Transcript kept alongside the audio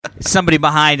somebody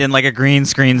behind in like a green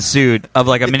screen suit of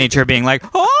like a miniature being like,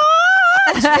 oh,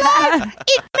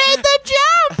 it made the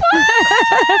jump.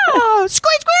 Oh,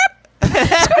 squid,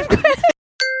 squid.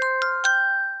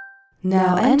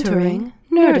 Now entering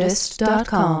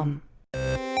Nerdist.com.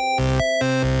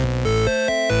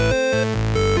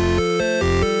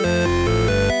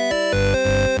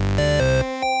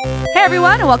 Hey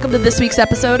everyone, and welcome to this week's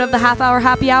episode of the Half Hour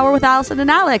Happy Hour with Allison and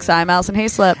Alex. I'm Allison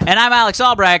Hayslip. And I'm Alex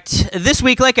Albrecht. This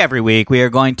week, like every week, we are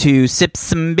going to sip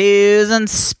some booze and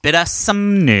spit us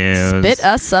some news. Spit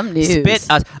us some news. Spit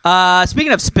us.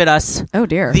 Speaking of spit us, oh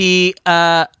dear, the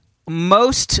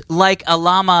most like a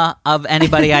llama of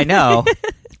anybody I know.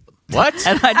 What?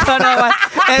 And I don't know why.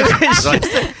 It was just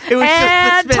the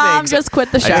and spitting. Tom just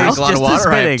quit the show. I drink a lot Just of the water.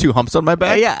 I spitting. have 2 humps on my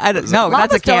back. Yeah, I don't, no, Llamas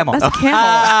that's a camel. That's a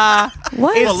camel.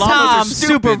 What? It's Well, llamas are Tom, stupid.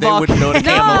 super They wouldn't know what a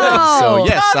camel No. is. So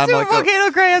yes, Tom, I'm super like,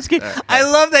 volcano Krajewski. I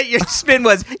love that your spin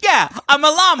was, yeah, I'm a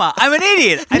llama. I'm an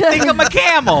idiot. I think I'm a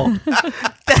camel.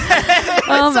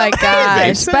 Oh my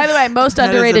gosh. By the way, most That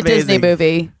is underrated Disney amazing.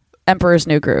 movie, Emperor's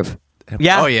New Groove.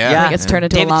 Yeah. Oh, yeah. yeah. He gets turned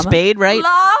into David a llama. Spade, right?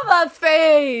 Llama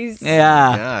face.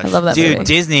 Yeah. gosh. I love that Dude, movie.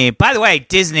 Disney. By the way,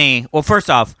 Disney. Well, first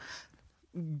off,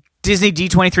 Disney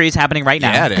D23 is happening right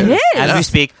now. Yeah, it is. It is. As we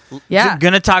speak. Yeah.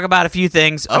 Gonna talk about a few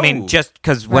things. I mean, Oh. just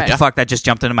because what Right. the fuck, that just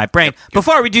jumped into my brain.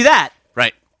 Before we do that,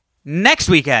 Right. next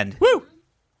weekend. Woo!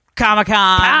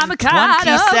 Comic-Con. Comic-Con,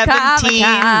 2017.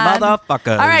 Comic-Con.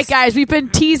 Motherfuckers. All right, guys, we've been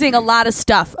teasing a lot of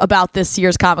stuff about this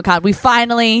year's Comic-Con. We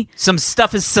finally Some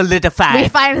stuff is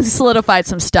solidified. solidified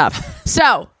some stuff.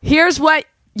 So here's what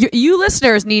you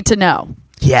listeners need to know.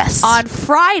 Yes. On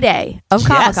Friday of Yes.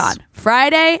 Comic-Con,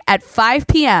 Friday at 5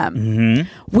 p.m.,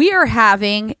 we are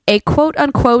having a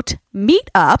quote-unquote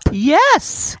meet-up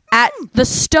Yes. at the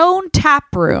Stone Tap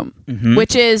Room,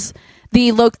 which is the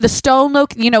Stone.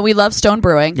 We love Stone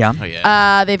Brewing. Yeah. Oh,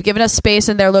 yeah. They've given us space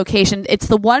in their location. It's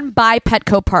the one by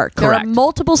Petco Park. There Correct. are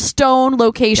multiple Stone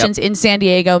locations in San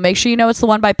Diego. Make sure you know it's the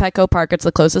one by Petco Park. It's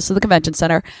the closest to the convention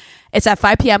center. It's at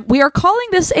 5 p.m. We are calling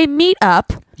this a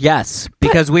meetup. Yes.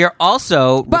 Because we are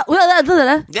also... But we're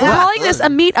calling this a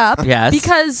meetup Yes.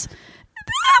 because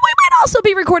we might also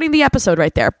be recording the episode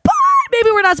right there. But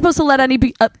maybe we're not supposed to let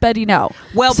anybody know.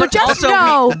 Well, so but just also,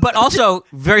 know. but also,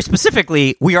 very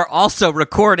specifically, we are also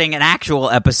recording an actual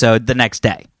episode the next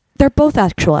day. They're both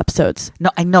actual episodes.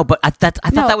 No, I know, but I thought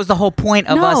that was the whole point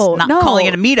of us not calling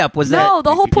it a meetup. Was that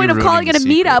the whole point you're of calling it a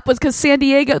ruining the meetup was because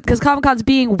because Comic-Con's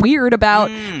being weird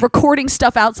about recording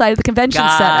stuff outside of the convention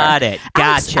center. Got it.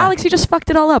 Gotcha. Alex, you just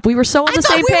fucked it all up. We were so on the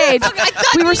same page.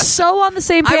 We were so on the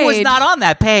same page. I was not on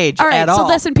that page All right, at all. so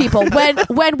listen, people.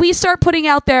 When we start putting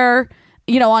out there,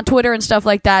 on Twitter and stuff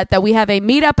like that we have a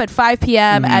meetup at 5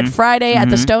 p.m. at Friday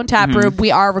at the Stone Tap Room, we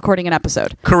are recording an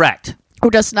episode. Correct. We're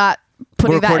just not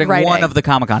putting We're that recording in writing. one of the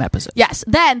Comic-Con episodes. Yes.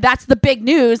 Then that's the big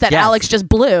news that Yes. Alex just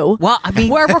blew. Well, I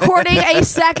mean... We're recording a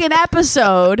second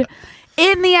episode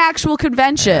in the actual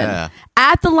convention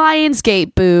at the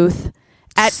Lionsgate booth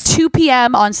at 2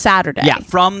 p.m. on Saturday. Yeah,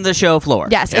 from the show floor.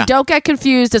 Yes, Yeah. and don't get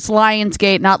confused. It's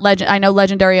Lionsgate, not Legend. I know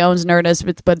Legendary owns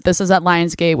Nerdist, but this is at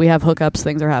Lionsgate. We have hookups.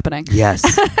 Things are happening. Yes.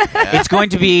 It's going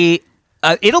to be...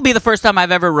 it'll be the first time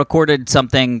I've ever recorded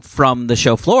something from the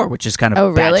show floor, which is kind of Oh,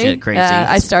 really? batshit crazy.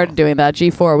 I started doing that.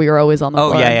 G4, we were always on the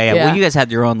floor. yeah. Well, you guys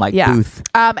had your own booth.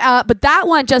 But that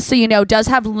one, just so you know, does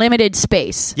have limited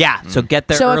space. Yeah, so get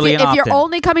there So early and if often. you're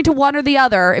only coming to one or the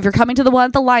other, if you're coming to the one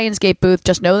at the Lionsgate booth,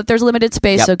 just know that there's limited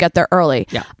space, Yep. so get there early.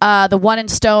 Yeah. The one in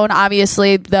Stone,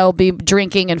 obviously, there'll be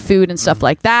drinking and food and stuff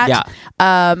like that. Yeah.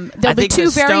 There'll I be think two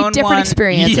the very Stone different one-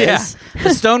 experiences. Yeah.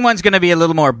 The Stone one's going to be a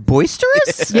little more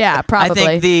boisterous. Yeah, probably. I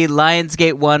think the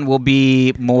Lionsgate one will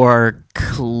be more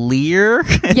clear.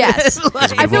 Yes.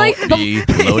 I feel like be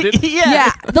loaded.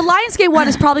 yeah, the Lionsgate one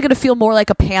is probably going to feel more like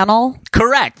a panel.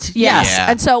 Correct. Yes.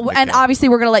 Yeah. And so, and obviously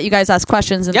we're going to let you guys ask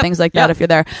questions and Yep. things like that Yep. if you're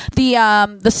there.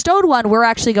 The Stone one, we're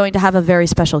actually going to have a very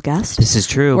special guest. This is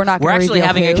true. We're not We're gonna actually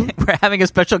reveal having who. we're having a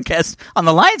special guest on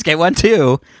the Lionsgate one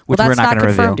too, which Well, we're that's not not going to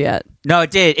reveal confirmed yet. No,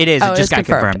 it did. It is. Oh, it just it's got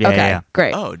confirmed. Yeah, Okay, yeah.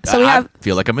 great. Oh, so we have. I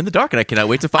feel like I'm in the dark, and I cannot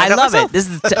wait to find I out love myself. it. This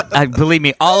is believe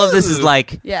me, all of this is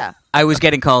like Yeah. I was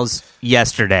getting calls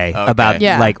yesterday Okay. about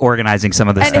Yeah. like organizing some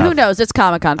of this And stuff. who knows? It's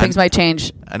Comic-Con. Things might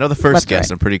change. I know the first Left, guest.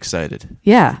 right. I'm pretty excited.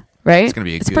 Yeah. Right? It's gonna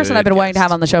be a It's a person good I've been wanting to guest.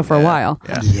 have on the show for a while.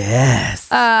 Yeah. Yes.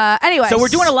 Anyway. So we're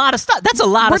doing a lot of stuff. That's a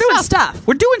lot We're of doing stuff. stuff.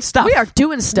 We're doing stuff. We are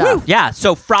doing stuff. Yeah.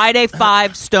 So Friday,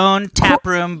 5 Stone Tap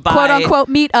Room by Quote unquote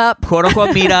meet up. quote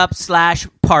unquote meetup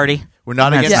 / party. We're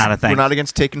not That's against. not a thing. We're not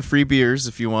against taking free beers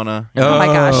if you want to. Oh my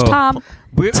gosh, Tom.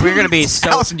 We're going to be so.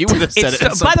 Allison, you would have said it.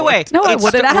 at some By the way, point. No, I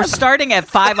wouldn't we're have. starting at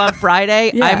 5 on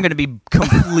Friday. Yeah. I'm going to be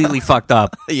completely fucked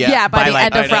up. Yeah, by the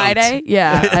end of Friday.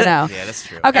 Yeah, I know. Yeah, that's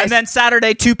true. Okay. And then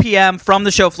Saturday, 2 p.m. from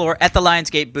the show floor at the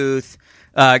Lionsgate booth.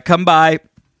 Come by,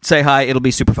 say hi. It'll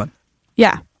be super fun.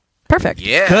 Yeah. Perfect.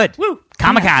 Yeah. Good. Woo.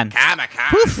 Comic-Con.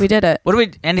 Comic-Con. We did it. What do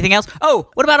we? Anything else?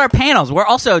 Oh, what about our panels? We're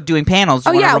also doing panels.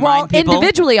 Oh, You wanna yeah. remind Well, people?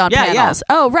 individually on Yeah, panels.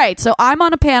 Oh, right. So I'm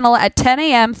on a panel at 10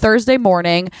 a.m. Thursday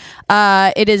morning.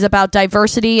 It is about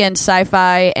diversity and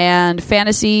sci-fi and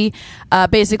fantasy.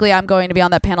 Basically, I'm going to be on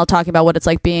that panel talking about what it's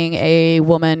like being a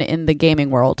woman in the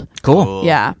gaming world. Cool.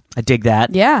 Yeah. I dig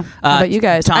that. Yeah. How about you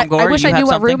guys? Tom I Gore, wish you I knew have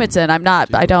what room something? it's in.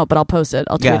 I don't, but I'll post it.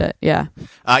 I'll tweet Yeah. it. Yeah.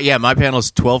 Yeah, my panel is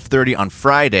 12:30 on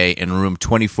Friday in room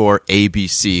 24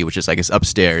 ABC, which is, I guess,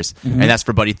 upstairs. And that's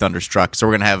for Buddy Thunderstruck. So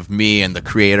we're going to have me and the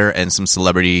creator and some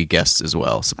celebrity guests as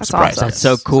well. Some surprise awesome. guests.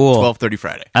 That's so cool. 12:30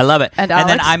 Friday. I love it. And then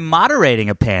Alex? I'm moderating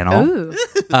a panel Ooh.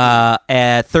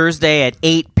 at Thursday at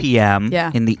 8 p.m.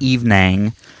 Yeah. in the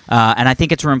evening. And I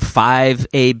think it's room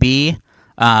 5AB.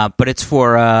 But it's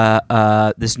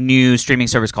for this new streaming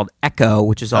service called Echo,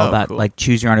 which is all about cool. like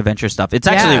choose your own adventure stuff. It's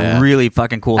Yeah. actually really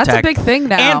fucking cool That's a tech. big thing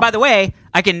now. And by the way,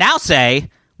 I can now say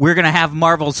we're gonna have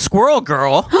Marvel's Squirrel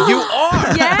Girl. You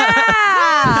are!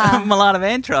 Yeah. Milana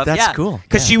Vantrub. That's yeah. cool.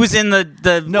 Because Yeah. she was in the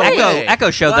way.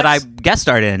 Echo show that I What? guest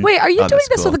starred in. Wait, are you Oh, doing that's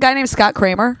this cool. with a guy named Scott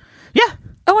Kramer? Yeah.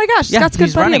 Oh my gosh, Yeah, Scott's a good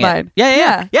he's buddy running of it.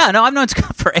 mine. Yeah. No, I've known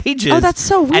Scott for ages. Oh, that's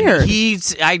so weird.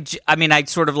 And I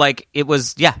sort of like, it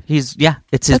was,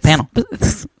 it's his panel.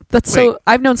 That's so.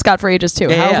 I've known Scott for ages too.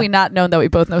 Yeah, How yeah. have we not known that we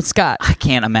both know Scott? I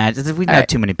can't imagine. We've All met right.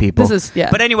 too many people. This is-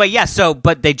 yeah. But anyway,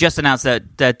 but they just announced that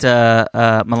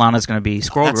Milana's going to be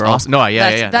Squirrel That's Girl. awesome. No,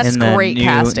 yeah. That's in the great new-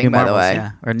 casting, new by the Marvels, way.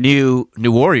 yeah. Or new.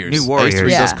 New Warriors. New Warriors. I used to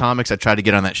read Yeah. those comics. I tried to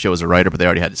get on that show as a writer, but they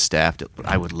already had it staffed. But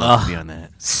I would love to be on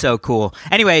that. So cool.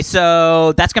 Anyway,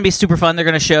 so that's going to be super fun. They're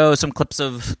going to show some clips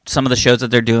of some of the shows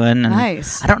that they're doing. And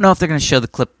Nice. I don't know if they're going to show the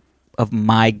clip of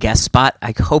my guest spot.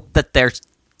 I hope that they're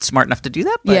smart enough to do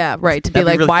that. But Yeah, right. To be that'd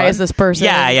like, really why fun. is this person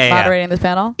moderating this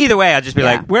panel? Either way, I'll just be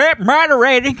Yeah. like, we're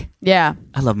moderating. Yeah.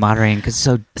 I love moderating because it's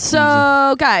so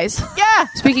So, guys, yeah.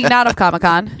 speaking not of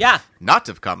Comic-Con, Yeah. Not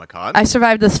of Comic-Con. I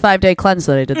survived this 5-day cleanse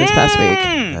that I did this past week.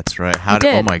 That's right. How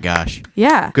did. Oh my gosh.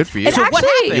 Yeah. Good for you. It So what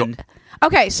actually, happened?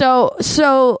 Okay, so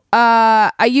I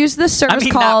use this service I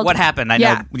mean, called. not what happened. I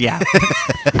know. Yeah.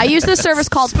 I use this service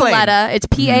called Explain. Paletta. It's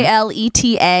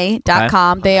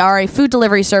PALETA.com. They are a food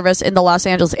delivery service in the Los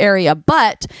Angeles area,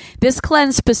 but this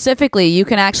cleanse specifically, you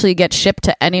can actually get shipped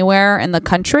to anywhere in the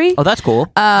country. Oh, that's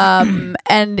cool.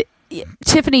 And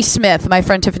Tiffany Smith, my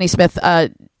friend Tiffany Smith,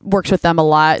 works with them a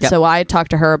lot. Yep. So I talked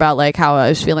to her about like how I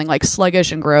was feeling like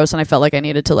sluggish and gross, and I felt like I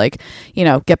needed to like,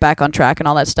 get back on track and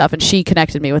all that stuff. And she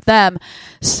connected me with them.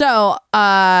 So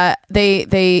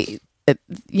they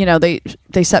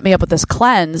set me up with this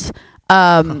cleanse.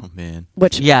 Oh man.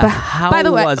 Which Yeah. by- How by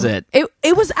the way, was it? It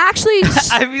was actually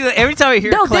I mean, every time I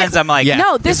hear No, cleanse, I'm like, Yeah.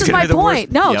 no, this is gonna my be the point.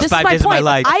 worst- No, Yeah. this is 5 my days of my point.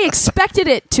 life. I expected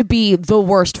it to be the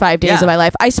worst 5 days Yeah. of my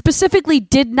life. I specifically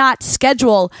did not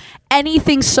schedule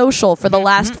anything social for the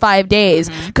last 5 days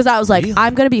because I was like,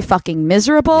 I'm going to be fucking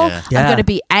miserable. Yeah. I'm Yeah. going to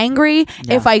be angry.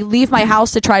 Yeah. If I leave my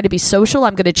house to try to be social,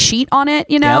 I'm going to cheat on it,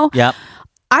 Yep.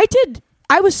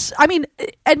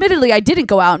 Admittedly, I didn't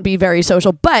go out and be very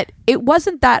social, but it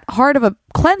wasn't that hard of a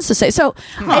cleanse to say. So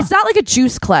it's not like a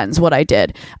juice cleanse, what I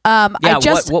did. Yeah,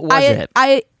 what was I, it?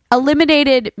 I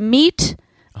eliminated meat,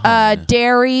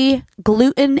 dairy,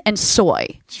 gluten, and soy.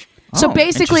 So Oh,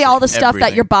 basically, all the stuff that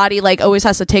Everything. your body like always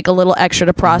has to take a little extra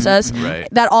to process. Right.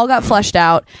 That all got flushed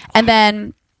out, and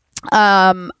then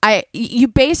you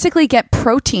basically get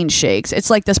protein shakes. It's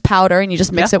like this powder, and you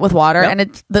just mix Yeah. it with water, Yep.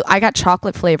 and I got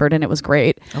chocolate flavored, and it was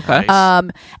great. Okay. Nice.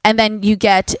 And then you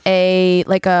get it's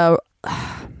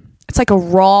like a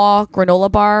raw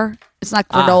granola bar. It's not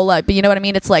granola, but you know what I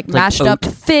mean? It's like mashed up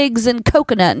oat. figs and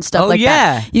coconut and stuff Oh, like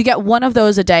yeah. that. You get one of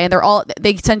those a day, and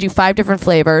they send you 5 different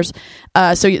flavors.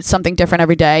 So it's something different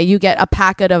every day. You get a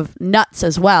packet of nuts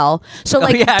as well. So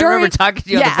like I during, remember talking to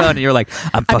you on the phone, and you're like,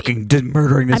 "I'm fucking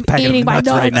murdering this I'm packet eating of my nuts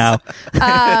right now."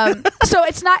 So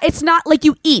it's not like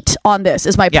you eat on this.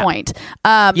 Is my Yeah. point.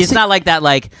 It's So- not like that,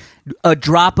 like a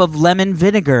drop of lemon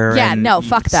vinegar. Yeah, and no,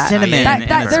 fuck that. Cinnamon. That-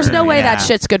 and there's no way yeah. that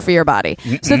shit's good for your body.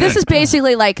 So this is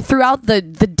basically like throughout the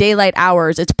daylight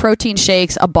hours, it's protein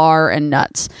shakes, a bar, and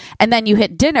nuts. And then you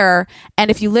hit dinner, and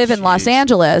if you live in Los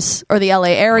Angeles or the LA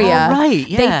area, Oh, right,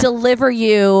 yeah. they deliver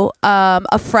you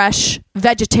a fresh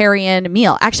vegetarian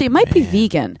meal. Actually, it might be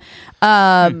vegan.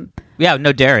 Yeah,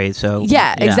 no dairy. So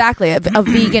Yeah, exactly. A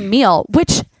vegan meal,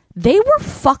 which they were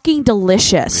fucking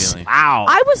delicious. Really? Wow.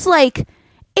 I was like,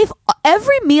 if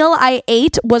every meal I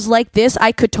ate was like this,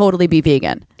 I could totally be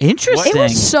vegan. Interesting. It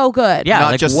was so good. Yeah.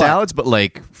 Not like just what? salads, but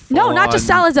like No, not just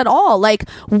full-on- salads at all. Like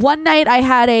one night I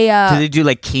had Do they do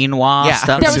like quinoa Yeah.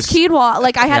 stuff? there was quinoa.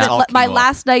 Like I had Yeah, all my quinoa.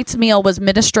 last night's meal was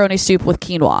minestrone soup with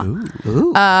quinoa.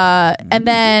 Ooh. And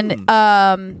then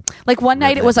like one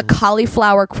night it was a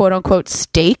cauliflower quote unquote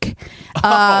steak,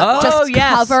 just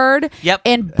yes. covered Yep.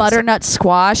 in butternut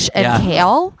squash and Yeah.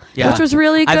 kale, Yeah. which was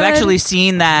really good. I've actually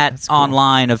seen that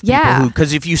online of people Yeah. who,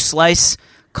 because if you slice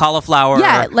cauliflower,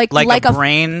 Yeah, like a a-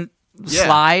 brain Yeah.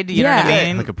 slide, you know what Yeah. I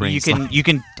mean? Like a brain you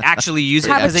can actually use it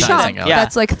have as a a chunk yeah.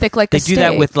 that's like thick like They a do that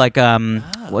steak. with like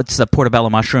what's the portobello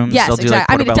mushrooms? Yes, They'll do exactly. like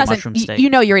I mean, it portobello doesn't. mushroom You, steak. you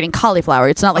know, you're eating cauliflower.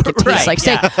 It's not like it tastes Right, like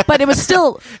steak, yeah. but it was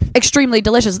still extremely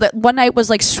delicious. That one night was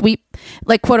like sweet,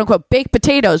 like quote unquote baked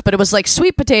potatoes, but it was like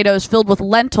sweet potatoes filled with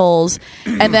lentils,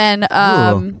 and then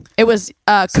it was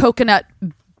coconut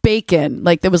bacon.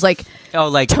 Like there was like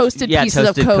like toasted yeah, pieces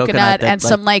toasted of coconut that, and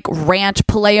some like ranch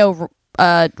paleo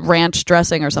ranch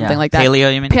dressing or something Yeah. like that.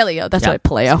 Paleo, you mean? Paleo. That's Yeah. right.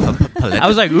 Paleo. I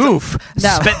was like, oof,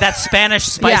 No. that Spanish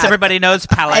spice Yeah. everybody knows,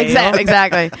 paleo.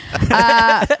 Exactly.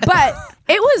 But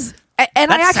it was,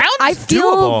 and That I sounds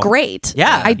feel doable. great.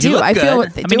 Yeah, I you do. look I feel.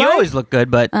 good. I mean, you always look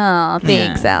good, but Oh,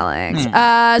 thanks, Yeah.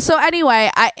 Alex. So anyway,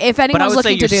 if but I anyone's would say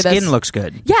looking your to do skin this, looks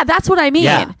good. yeah, that's what I mean.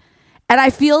 Yeah. And I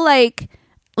feel like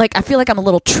I'm a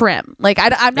little trim. Like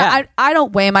I'm not. Yeah. I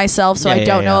don't weigh myself, so Yeah, I yeah,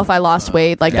 don't know yeah. if I lost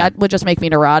weight. Like Yeah. that would just make me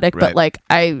neurotic. But Right. like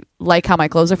I like how my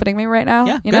clothes are fitting me right now.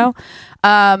 Yeah, you good. know.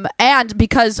 And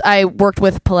because I worked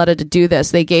with Paletta to do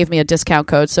this, they gave me a discount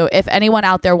code. So if anyone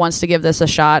out there wants to give this a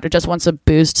shot or just wants a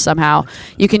boost somehow,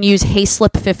 you can use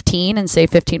Hayslip15 and save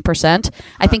 15%.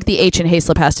 I think the H in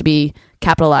Hayslip has to be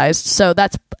capitalized. So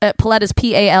that's Paletta's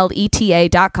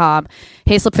PALETA.com.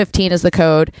 Hayslip15 is the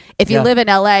code. If you Yeah. live in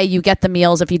LA, you get the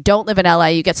meals. If you don't live in LA,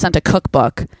 you get sent a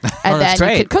cookbook. And then that's you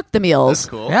great. can cook the meals That's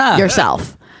cool. Yeah.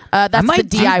 yourself. That's I might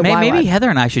the DIY maybe one. Heather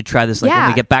and I should try this when Yeah.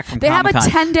 we get back from They have a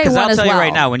Comic-Con. 10-day 'Cause one I'll as tell you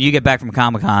right well. now, when you get back from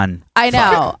Comic-Con, I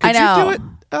know. I Could know. you do it,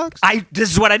 Alex?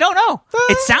 this is what I don't know.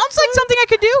 It sounds like something I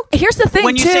could do. Here's the thing,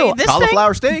 When you too. say this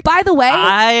Cauliflower steak. By the way,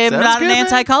 I am Sounds not good, an man.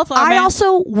 anti-cauliflower I man.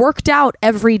 also worked out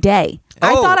every day.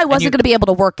 I Oh, thought I and wasn't you- going to be able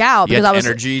to work out You because had I was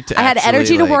energy to I had actually,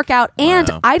 energy to like- work out, and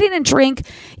Wow. I didn't drink.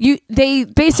 They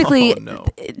basically Oh, no.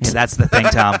 Yeah, that's the thing,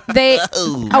 Tom. they.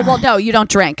 Oh well, no, you don't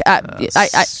drink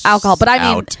alcohol, but I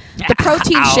mean out. the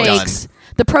protein Out. shakes.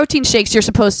 The protein shakes you're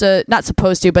not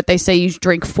supposed to, but they say you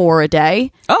drink 4 a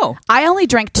day. Oh, I only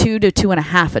drank 2 to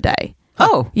 2.5 a day.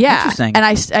 Yeah, interesting. and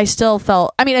I still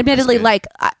felt. I mean, admittedly, good. like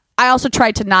I also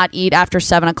tried to not eat after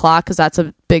 7 o'clock because that's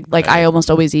a big. Like I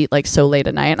almost always eat like so late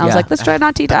at night, and I was Yeah. like, let's try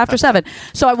not to eat after 7.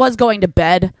 So I was going to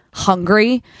bed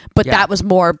hungry, but Yeah. that was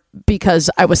more because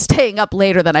I was staying up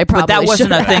later than I probably. but that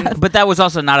wasn't a should thing. have. But that was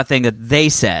also not a thing that they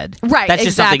said. Right, That's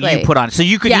just something exactly. you put on. So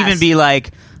you could Yes. even be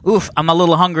like, "Oof, I'm a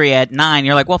little hungry at 9."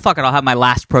 You're like, "Well, fuck it, I'll have my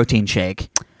last protein shake,"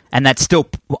 and that's still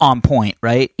on point,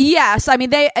 right? Yes, I mean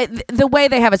the way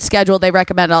they have it scheduled, they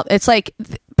recommend it's like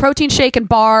protein shake and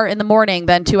bar in the morning,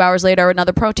 then 2 hours later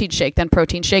another protein shake, then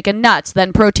protein shake and nuts,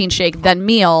 then protein shake, then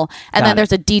meal, and Got then it.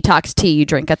 there's a detox tea you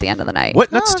drink at the end of the night.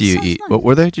 What nuts do you sounds eat? nice. What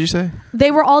were they? Did you say?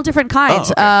 They were all different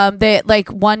kinds. Oh, okay. They like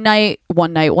one day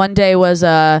was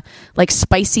like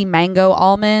spicy mango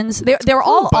almonds. They were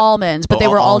all almonds, but they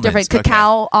all were all almonds, different. okay.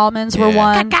 Cacao almonds were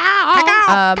Yeah.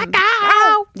 one.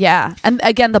 Yeah, and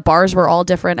again, the bars were all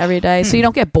different every day, so you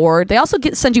don't get bored. They also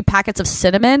send you packets of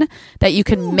cinnamon that you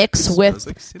can mix with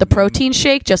like the cinnamon. protein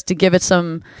shake just to give it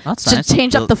some That's to nice.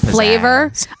 change up the Pizzazz.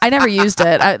 flavor. I never used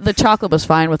it. The chocolate was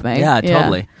fine with me. Yeah,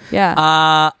 totally.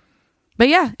 Yeah, but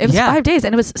yeah, it was yeah. 5 days,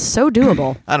 and it was so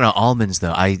doable. I don't know. Almonds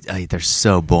though. They're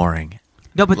so boring.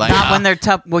 No, but Like, not when they're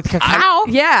tough with cacao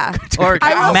Yeah. or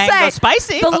I will mango say,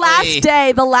 spicy. The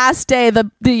last day,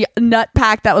 the nut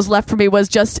pack that was left for me was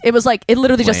it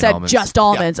literally just Plain said almonds. just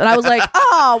almonds, and I was like,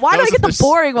 oh, why That do I was get the the-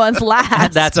 boring ones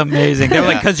last? That's amazing. They're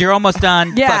like, because you're almost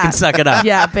done. Yeah. Fucking suck it up.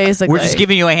 yeah, basically. We're just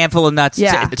giving you a handful of nuts.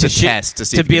 Yeah. It's a test to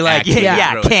see to if be you like, actually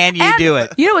yeah, grow it. can you And do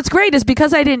it? You know what's great is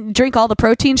because I didn't drink all the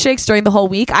protein shakes during the whole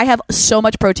week, I have so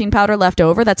much protein powder left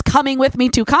over that's coming with me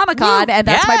to Comic-Con, and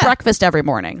that's my Yeah. breakfast every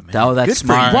morning. Oh, that's Good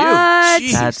for smart. you. What?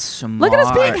 Jeez. That's smart. Look at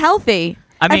us being healthy.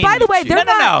 I mean, and by the way, they're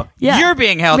no. not. Yeah. You're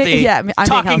being healthy. I'm being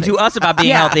talking healthy. to us about being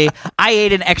Yeah. healthy. I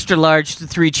ate an extra large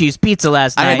 3-cheese pizza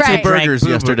last I night. had Right. two burgers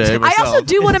Drank boo-boo. yesterday. I also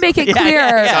do want to make it Yeah, clear.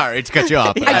 yeah. Sorry to cut you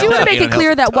off. I do want to make it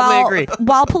clear that Totally agree.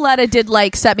 while Paletta did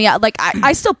like set me out, like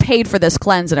I still paid for this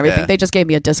cleanse and everything. Yeah. They just gave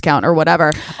me a discount or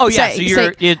whatever. Oh, yeah, so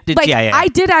you're- like, yeah. I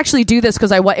did actually do this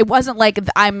because it wasn't like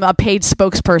I'm a paid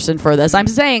spokesperson for this. I'm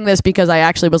saying this because I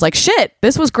actually was like, shit,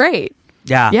 this was great.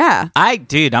 Yeah.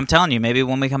 Dude, I'm telling you, maybe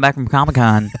when we come back from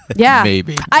Comic-Con. Yeah.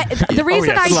 Maybe. The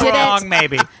reason I did Strong it,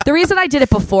 maybe. the reason I did it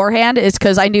beforehand is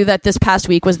because I knew that this past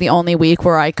week was the only week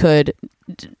where I could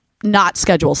not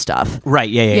schedule stuff. Right,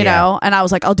 yeah. You know, and I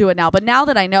was like, I'll do it now. But now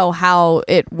that I know how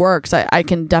it works, I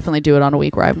can definitely do it on a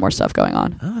week where I have more stuff going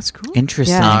on. Oh, that's cool.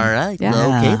 Interesting. Yeah. All right. Yeah.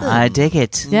 Well, okay, Yeah, then. I dig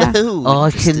it. Yeah. Ooh, Oh,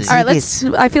 I can interesting. All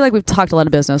right, I feel like we've talked a lot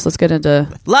of business. Let's get into.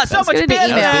 So Let's much get into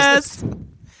business.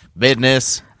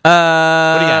 Business. What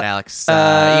do you got, Alex?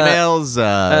 Emails?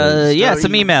 Yeah, stories?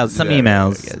 some emails. Some Yeah,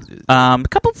 emails. yeah. A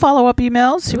couple follow-up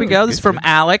emails. Here we go. This is from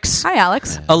Alex. Hi,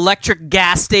 Alex. Electric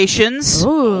gas stations.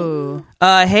 Ooh.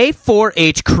 Hey,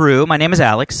 4-H crew. My name is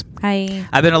Alex. Hi.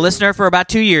 I've been a listener for about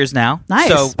 2 years now. Nice.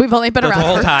 So We've only been the around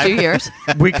whole for time. 2 years.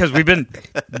 Because we've been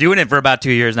doing it for about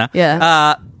 2 years now.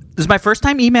 Yeah. This is my first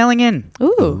time emailing in.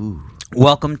 Ooh.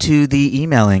 Welcome to the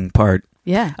emailing part.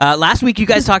 Yeah. Last week, you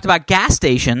guys talked about gas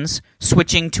stations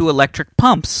switching to electric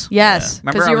pumps. Yes,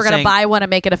 Remember because I you was were going to saying- buy one and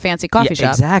make it a fancy coffee Yeah,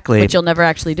 shop. exactly. Which you'll never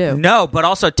actually do. No, but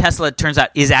also Tesla, it turns out,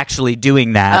 is actually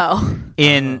doing that. Oh.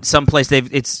 In some place,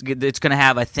 it's going to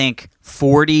have, I think,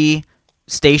 40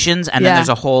 stations, and then Yeah. there's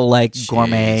a whole like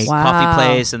gourmet Wow. coffee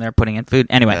place, and they're putting in food.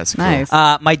 Anyway, That's cool. Nice.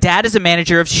 my dad is a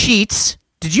manager of Sheets.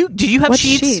 Did you have What's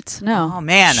Sheets? Sheets? No. Oh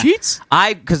man, Sheets?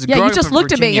 Because Yeah, you just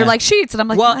looked at me. You're like Sheets, and I'm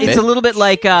like, well, what? it's a little bit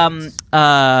like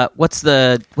what's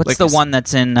the Like one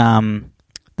that's in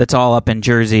that's all up in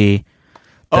Jersey?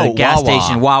 The gas Wawa.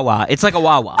 station Wawa. It's like a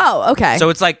Wawa. Oh, okay. So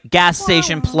it's like gas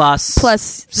station plus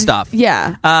stuff.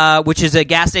 Yeah. Which is a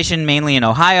gas station mainly in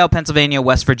Ohio, Pennsylvania,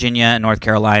 West Virginia, and North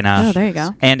Carolina. Oh, there you go.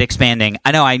 And expanding.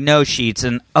 I know Sheets,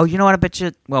 and you know what? I bet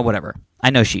you. Well, whatever. I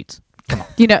know Sheets.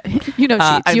 You know Sheets. You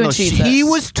and Sheets. He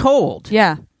was told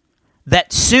Yeah.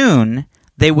 that soon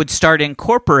they would start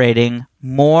incorporating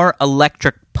more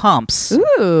electric pumps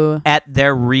Ooh. at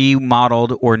their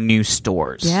remodeled or new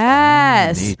stores.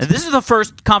 Yes. And this is the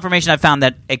first confirmation I found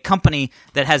that a company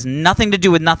that has nothing to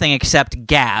do with nothing except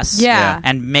gas Yeah.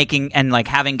 and making and like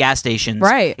having gas stations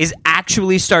Right. is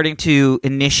actually starting to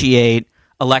initiate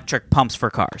electric pumps for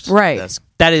cars. Right.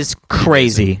 That is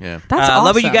crazy. Yeah. That's I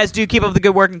love what you awesome. guys do. Keep up the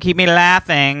good work and keep me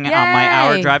laughing on my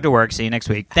hour Yay. drive to work. See you next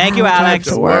week. Thank you, Hour drive Alex.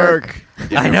 to work.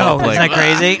 I know. Isn't that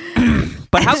crazy?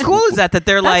 But how cool is that they're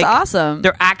That's like awesome.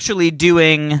 they're actually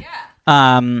doing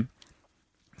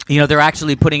they're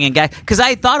actually putting in gas, because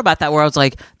I thought about that where I was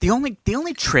like, the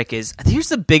only trick is, here's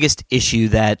the biggest issue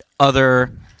that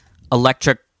other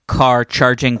electric car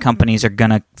charging companies are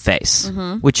gonna face,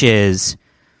 which is,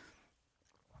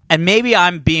 and maybe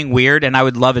I'm being weird, and I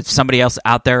would love if somebody else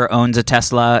out there owns a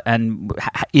Tesla and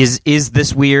is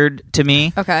this weird to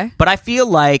me. Okay. But I feel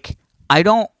like I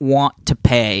don't want to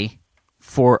pay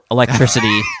for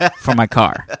electricity for my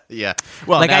car. Yeah.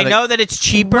 Well, Like, now I know that it's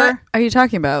cheaper. What are you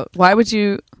talking about? Why would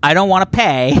you? I don't want to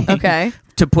pay. Okay.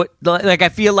 To put, like, I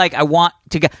feel like I want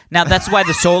to get. Now, that's why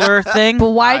the solar thing.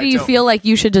 But why do you don't- feel like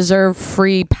you should deserve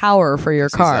free power for your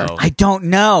car? so- I don't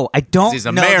know. I don't He's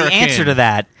know the American. answer to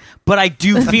that. But I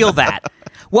do feel that.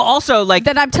 Well, also, like,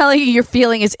 Then I'm telling you, your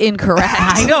feeling is incorrect.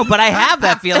 I know, but I have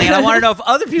that feeling, and I want to know if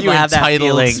other people You have that entitled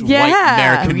feeling. white Yeah.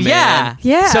 American man. Yeah.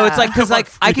 Yeah. So it's like, because like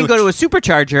I can go to a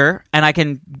supercharger and I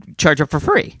can charge up for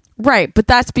free. Right, but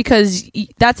that's because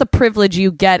that's a privilege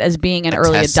you get as being an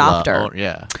early Tesla. adopter. Oh,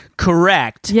 yeah.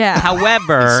 Correct. Yeah.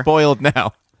 However, Spoiled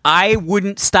now. I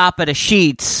wouldn't stop at a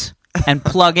Sheets and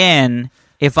plug in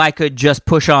if I could just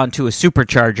push on to a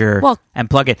supercharger Well, and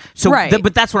plug it. So, right.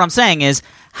 but that's what I'm saying is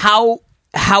how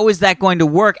is that going to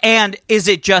work? And is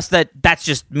it just that that's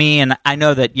just me? And I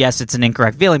know that, yes, it's an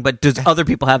incorrect feeling, but does other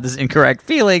people have this incorrect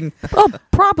feeling Oh,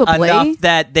 probably. enough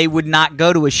that they would not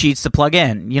go to a Sheets to plug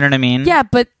in? You know what I mean? Yeah,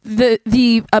 but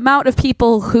the amount of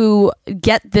people who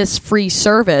get this free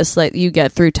service that you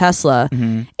get through Tesla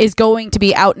Mm-hmm. is going to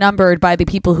be outnumbered by the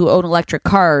people who own electric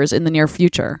cars in the near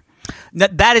future.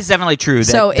 That is definitely true.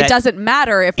 So it that- doesn't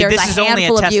matter if there's This is a only a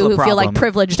handful of you Tesla who feel like problem.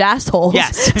 privileged assholes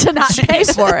Yes. to not pay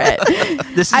for it.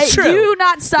 This is true. You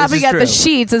not stopping is at true. the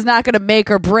Sheets is not going to make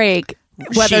or break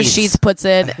whether Sheetz. Sheets puts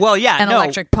in Well, yeah, an no.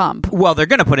 electric pump. Well, they're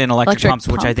going to put in electric pumps,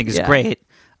 which I pump, think is yeah. great.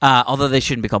 Although they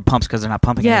shouldn't be called pumps because they're not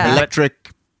pumping Yeah. anything.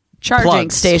 Electric. Charging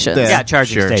plugs. stations. Yeah,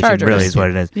 charging Sure. station Chargers. really is what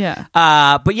it is. Yeah.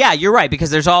 But yeah, you're right, because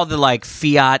there's all the like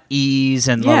Fiat E's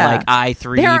and Yeah. the like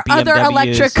i3 There are BMWs. other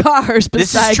electric cars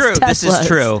This besides is true. Teslas. This is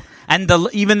true. And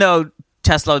even though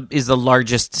Tesla is the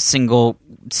largest single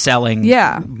selling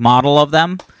Yeah. model of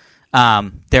them,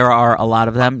 there are a lot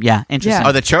of them. Yeah, interesting. Yeah.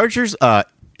 Are the chargers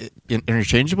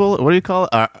interchangeable? What do you call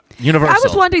it? Universal. I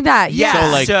was wondering that. Yeah. Yeah.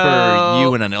 So, like, So- for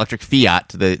you and an electric Fiat,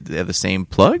 they have the same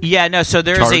plug? Yeah, no, so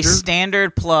there's Charger? a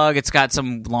standard plug. It's got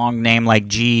some long name like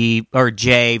G or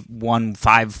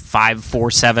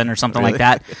J15547 or something like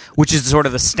that, which is sort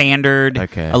of the standard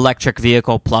Okay. electric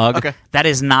vehicle plug. Okay. That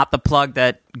is not the plug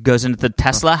that goes into the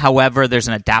Tesla. However, there's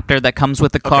an adapter that comes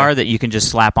with the car Okay. that you can just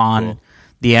slap on Cool.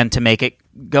 the end to make it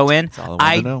go in. all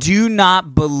I wanted to know. do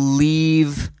not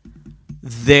believe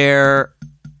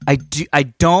I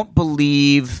don't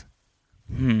believe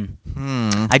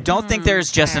I don't think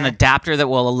there's just an adapter that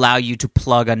will allow you to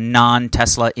plug a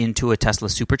non-Tesla into a Tesla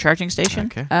supercharging station.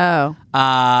 Okay. Oh,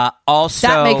 Also,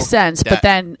 that makes sense. But that-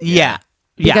 then, Yeah,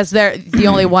 because they're the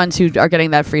only ones who are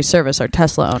getting that free service are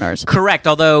Tesla owners. correct.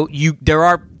 Although there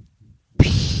are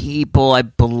people, I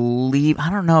believe, I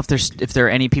don't know if there are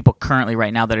any people currently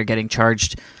right now that are getting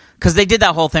charged because they did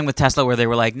that whole thing with Tesla where they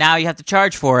were like, now you have to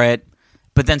charge for it.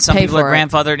 But then some Pay people are for it.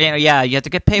 grandfathered in. Yeah, you have to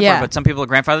get paid for Yeah. it. But some people are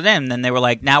grandfathered in. And then they were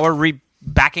like, now we're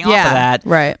backing off of Yeah, that.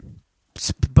 right.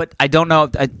 But I don't know.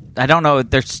 I don't know.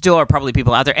 There still are probably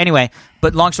people out there. Anyway,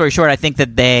 but long story short, I think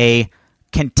that they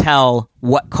can tell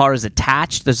what car is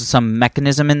attached. There's some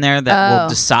mechanism in there that will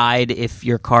decide if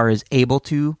your car is able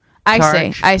to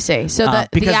charge. I see. So the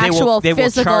because actual they will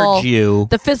physical, charge you.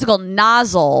 the physical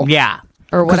nozzle, Yeah.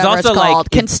 or 'Cause whatever it's also, called, like,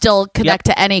 can still connect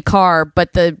to any car,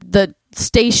 but the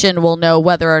station will know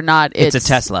whether or not it's a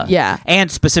Tesla. Yeah.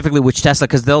 And specifically which Tesla,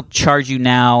 because they'll charge you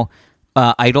now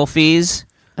idle fees.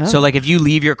 Oh. So, like, if you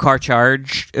leave your car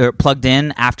charged or plugged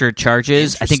in after it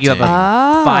charges, I think you have a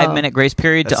Oh. 5-minute grace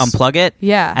period to That's- unplug it.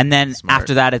 Yeah. And then Smart.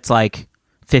 after that, it's like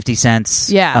 50 cents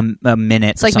Yeah. a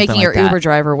minute. It's like making your Uber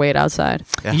driver wait outside.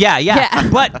 Yeah. Yeah.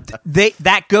 But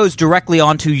that goes directly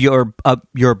onto your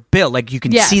bill. Like, you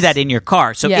can Yes. see that in your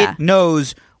car. So Yeah. it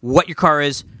knows what your car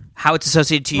is, how it's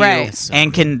associated to you, Right.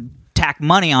 and can tack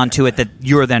money onto it that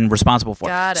you're then responsible for.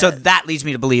 Got so it. that leads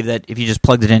me to believe that if you just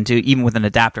plugged it into, even with an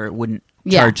adapter, it wouldn't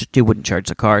Yeah. charge. It wouldn't charge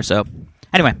the car. So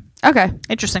anyway, Okay.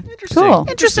 interesting. Cool.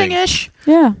 Interesting-ish.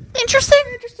 Yeah. Interesting.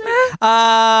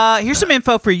 Here's some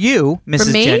info for you,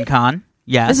 Mrs. me? Gen Con.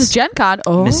 Yes, This is Gen Con.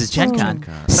 Oh. Mrs. Gen Con.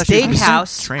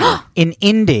 Steakhouse Steakhouse in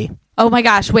Indy. Oh my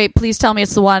gosh. Wait, please tell me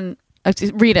it's the one.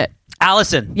 Read it.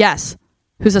 Allison, Yes.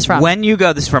 Who's this from? when you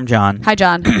go, this is from John. Hi,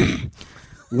 John.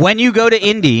 When you go to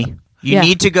Indy, you Yeah.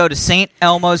 need to go to St.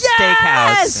 Elmo's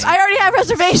Yes! Steakhouse. I already have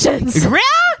reservations. Yeah?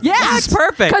 Yes. This is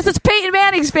perfect. Because it's Peyton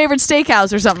Manning's favorite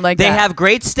steakhouse or something like They that. have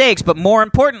great steaks, but more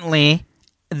importantly,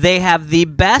 they have the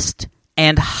best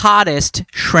and hottest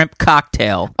shrimp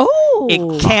cocktail. Oh.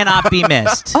 It cannot be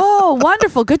missed. Oh,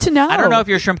 wonderful. Good to know. I don't know if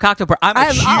you're a shrimp cocktail person. I'm a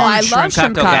I huge love shrimp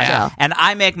shrimp cocktail guy. cocktail. And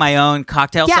I make my own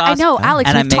cocktail Yeah, sauce. I know, Alex.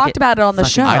 and I We've make talked about it on the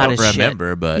fucking show. hot I don't as shit.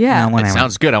 remember, but Yeah. No, it whatever.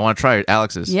 sounds good. I want to try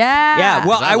Alex's. Yeah. Yeah,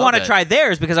 well, I I love want to it. try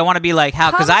theirs because I want to be like how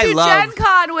Come because I to love. Gen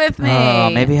Con with me. Oh,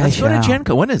 maybe I Let's should. go to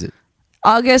Genco. When is it?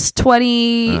 August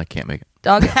 20. I can't make it.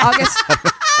 August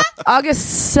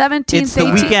August 17th, It's the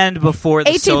 18th, weekend before the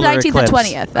 18th, solar 19th, and eclipse.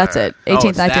 20th. That's it. Oh, 18th,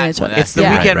 it's 19th, and that one. 20th. It's the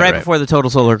Yeah. weekend Right, right right. before the total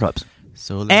solar eclipse.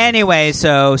 Anyway,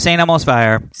 so St. Elmo's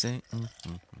Fire.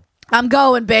 I'm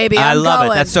going, baby. I love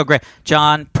going. it. That's so great.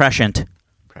 John Prescient.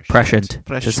 Prescient.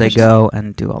 Prescient. Just say go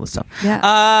and do all this stuff. Yeah.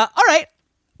 All right.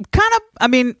 Kind of, I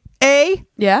mean, A,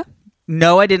 Yeah.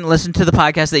 no, I didn't listen to the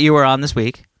podcast that you were on this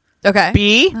week. Okay.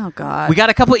 B, Oh, God. we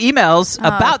got a couple emails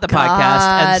about the podcast,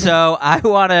 God. and so I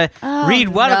want to Oh, read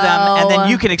one of them, and no. then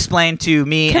you can explain to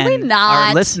me Can and we not?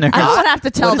 our listeners. I don't want to have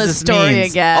to tell what this this story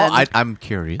means. again. Oh, I'm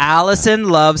curious. Allison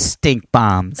loves stink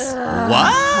bombs.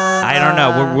 What? I don't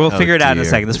know. We'll Oh, figure it out in a dear.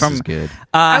 second. This This from is good.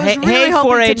 I was hey, really hey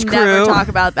hoping 4-H to crew. never talk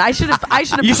about that. I should have.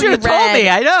 You should have told me.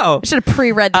 I know. I should have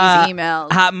pre-read these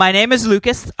emails. My name is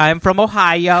Lucas. I'm from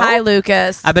Ohio. Hi,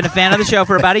 Lucas. I've been a fan of the show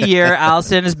for about a year.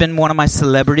 Allison has been one of my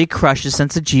celebrity crushes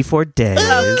since the G4 days.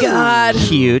 Oh, God.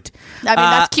 Cute. I mean,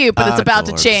 that's cute, but it's about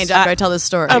to course. change after I tell this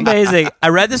story. Amazing. I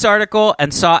read this article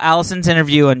and saw Allison's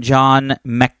interview on John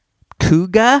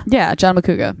McCouga. Yeah, John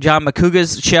McCouga. John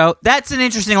McCouga's show. That's an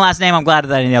interesting last name. I'm glad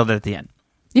that I nailed it at the end.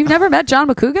 You've never met John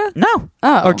McCouga? No.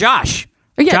 Oh. Or Josh.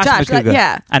 Oh, yeah, Josh, McCouga.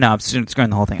 yeah. I know. I'm screwing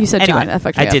the whole thing You up. said anyway, John. I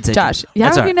fucked I you up. did say Josh. John. Yeah,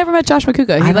 That's how all have you right. never met Josh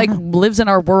McCouga? He I don't know. lives in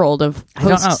our world of I don't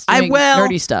know. hosts doing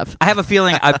nerdy stuff. I have a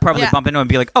feeling I'd probably Yeah. bump into him and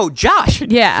be like, "Oh, Josh."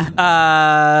 Yeah.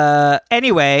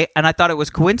 Anyway, and I thought it was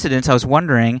coincidence. I was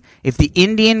wondering if the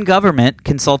Indian government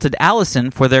consulted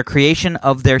Allison for their creation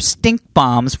of their stink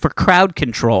bombs for crowd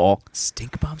control.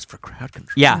 Stink bombs for crowd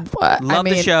control. Yeah, What? love I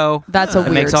mean, the show. that's a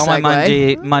It makes weird all my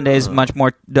segue. Mondays much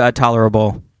more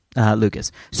tolerable.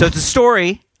 Lucas. So it's a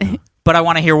story, but I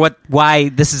want to hear why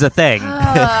this is a thing.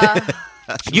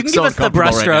 You can give so us the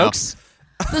uncomfortable right now. brushstrokes.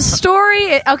 The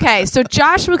story. Okay, so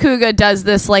Josh McCouga does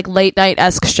this like late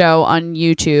night-esque show on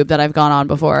YouTube that I've gone on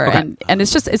before, Okay. and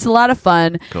it's a lot of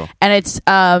fun. Cool. And it's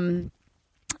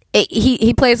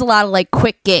he plays a lot of like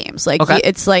quick games. Like Okay.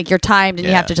 it's like you're timed and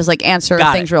you Yeah. have to just like answer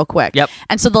Got things it. real quick. Yep.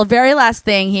 And so the very last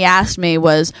thing he asked me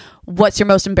was, "What's your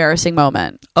most embarrassing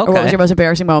moment?" Or what Okay. was your most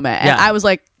embarrassing moment? And Yeah. I was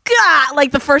like, God,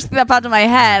 like the first thing that popped in my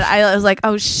head, I was like,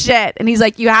 oh shit. And he's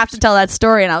like, you have to tell that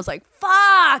story. And I was like,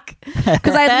 fuck.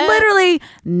 Because I had literally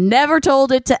never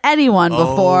told it to anyone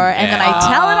before. And then I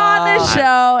tell it on this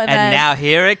show. And then, now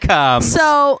here it comes.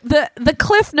 so the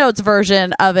Cliff Notes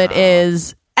version of it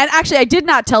is, and actually I did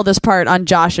not tell this part on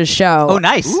Josh's show. oh,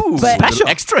 nice. Ooh, But- Special.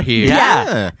 extra here.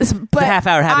 Yeah. But half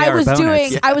hour, happy I hour was bonus.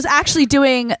 doing. Yeah. I was actually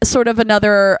doing sort of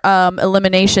another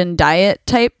elimination diet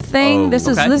type thing. Oh, this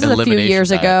is okay. a few Elimination years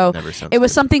diet ago. never sounds It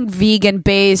was good. something vegan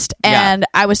based, Yeah. and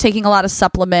I was taking a lot of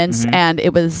supplements, and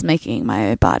it was making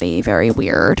my body very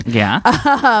weird. Yeah.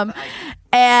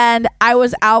 And I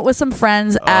was out with some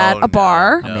friends at a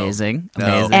bar. no. Amazing. No.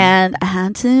 Amazing. And I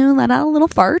had to let out a little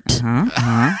fart,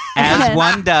 As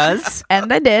one does.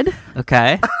 and I did.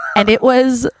 Okay. And it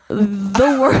was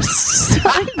the worst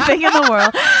thing in the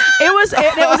world. It was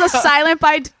a silent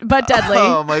but deadly.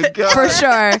 Oh my god. For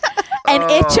sure. And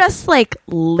it just like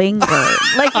lingered.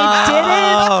 Like it didn't.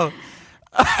 Oh.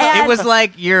 And It was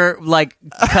like your like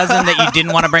cousin that you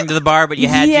didn't want to bring to the bar, but you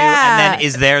had to, Yeah. and then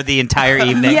is there the entire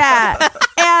evening. yeah.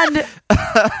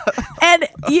 And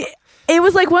it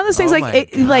was like one of those things Oh like my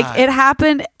it, like God. it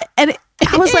happened and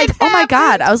I was like, "Oh my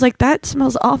god." I was like, "That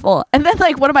smells awful." And then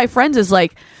like one of my friends is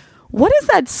like, "What is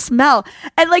that smell?"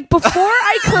 And like before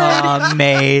I could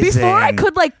Amazing. before I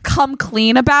could like come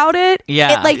clean about it,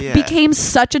 Yeah. it like Yeah. became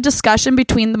such a discussion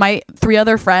between my three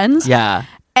other friends. Yeah.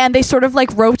 And they sort of like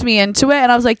roped me into it, and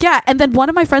I was like, yeah. And then one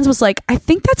of my friends was like, I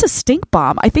think that's a stink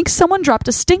bomb. I think someone dropped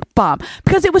a stink bomb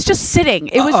because it was just sitting.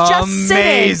 It was just sitting.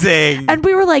 Amazing. And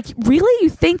we were like, really? You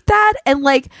think that? And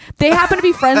like, they happened to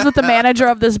be friends with the manager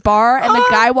of this bar, and the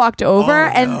guy walked over,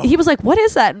 and he was like, what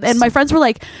is that? And my friends were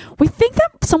like, we think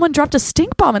that someone dropped a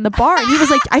stink bomb in the bar. And he was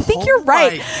like, I think you're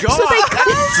right. My God. So they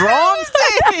Strong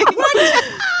thing.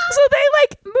 so they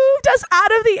like moved us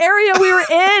out of the area we were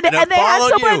in, And and they had followed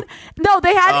someone. you. No,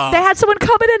 they had someone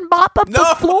come in and mop up the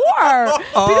No. floor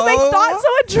because they thought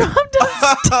someone dropped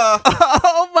us.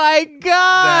 oh my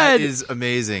god. That is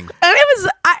amazing. And it was.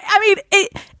 I mean,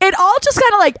 it all just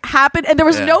kind of like happened, and there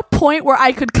was Yeah. no point where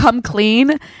I could come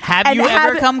clean. Have and you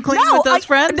ever it- come clean No, with those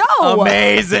friends? No,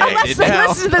 Amazing. Unless they No.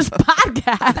 listen to this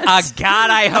podcast. God,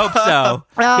 I hope so.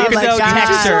 Oh If my so, God.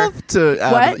 text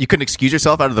her. What? You couldn't excuse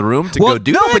yourself out of the room to Well, go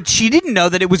do no, that? but she didn't know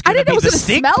that it was I going to didn't know be it the was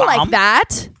going to stink smell bomb. like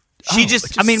that. She It just,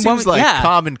 just I mean, seems like yeah.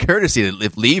 common courtesy to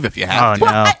leave if you have to.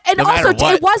 Oh, no. And No also, matter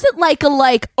what. it wasn't like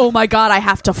oh my god, I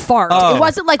have to fart. Oh. It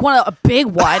wasn't like a big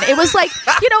one. It was like,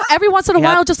 every once in a Yep.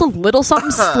 while, just a little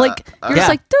something like you're Yeah. just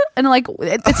like, "Duh," and like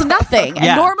it's nothing. And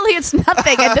Yeah. normally it's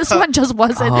nothing, and this one just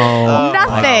wasn't Oh,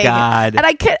 nothing. my God. And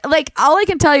I can all I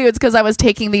can tell you is because I was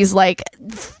taking these like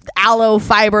aloe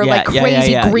fiber, Yeah, like yeah,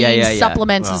 crazy yeah, green yeah.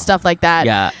 supplements and stuff like that.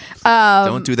 Yeah.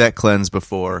 Don't do that cleanse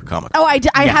before Comic-Con. Oh, I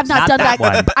Yeah, have not not done that that.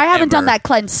 one. I haven't done Ever. that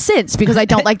cleanse since because I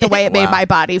don't like the way it made Wow. my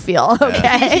body feel.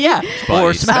 Okay. Yeah. Body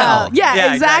Or smell.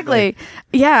 Yeah, exactly.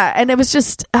 Yeah, and it was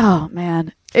just, oh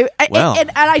man. Well.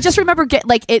 And I just remember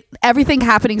everything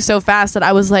happening so fast that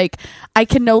I was like, I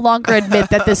can no longer admit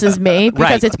that this is me because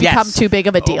Right. it's become Yes. too big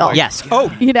of a deal. my Yes.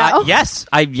 Oh, You know? yes.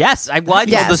 I told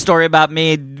Yes. the story about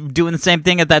me doing the same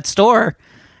thing at that store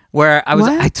where I was.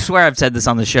 What? I swear I've said this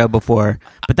on the show before,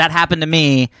 but that happened to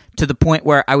me to the point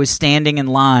where I was standing in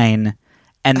line,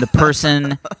 and the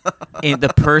person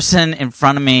in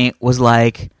front of me was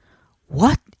like,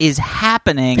 "What is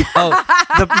happening?" Oh,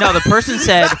 the person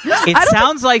said, "It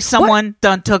sounds like someone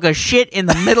done took a shit in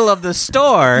the middle of the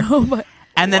store."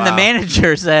 And then the Wow.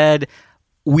 manager said,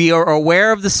 "We are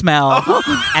aware of the smell,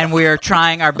 and we are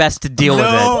trying our best to deal with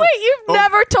No. it." Wait, you've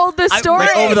never told this story.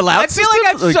 like over the loud I feel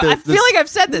like system? I feel like I've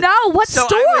said this. No, what So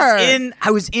store?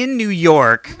 I was in New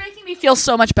York. You're making me feel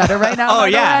so much better right now. Oh by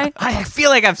the yeah, way. I feel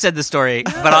like I've said the story,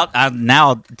 but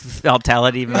I'll tell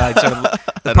it even though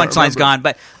the punchline's remember. gone.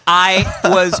 But I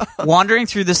was wandering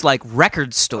through this like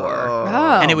record store,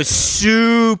 Oh. and it was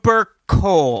super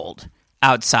cold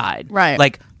outside, Right.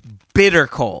 Like bitter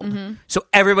cold. So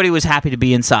everybody was happy to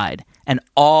be inside, and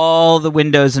all the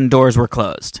windows and doors were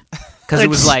closed because it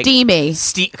was like steamy.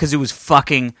 because it was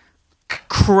fucking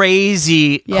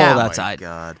crazy Yeah. cold Oh my outside.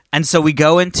 God. And so we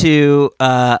go into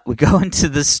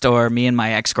the store, me and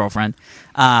my ex-girlfriend.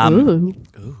 I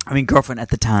mean girlfriend at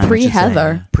the time.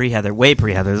 Pre-Heather. Pre-Heather, way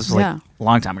pre-Heather. This was like Yeah. a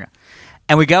long time ago.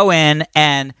 And we go in,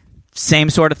 and same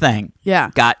sort of thing. Yeah.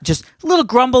 Got just a little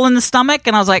grumble in the stomach,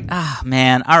 and I was like, ah,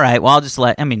 man, all right, well, I'll just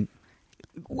I mean,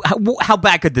 how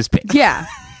bad could this be? Yeah.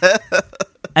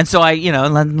 And so I,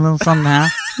 let a little something out.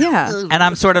 Yeah. And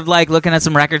I'm sort of like looking at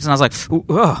some records, and I was like, ooh,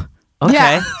 ugh, okay.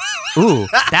 Yeah. Ooh,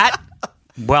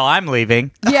 well, I'm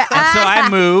leaving. Yeah. And so I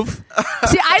move.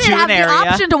 See, I didn't to have an the area.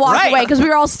 option to walk Right. away because we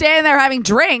were all standing there having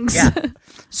drinks. Yeah.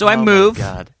 So I Oh my move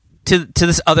God. to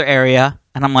this other area,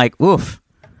 and I'm like, oof,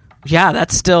 yeah,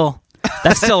 that's still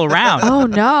around. Oh,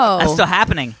 no. That's still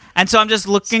happening. And so I'm just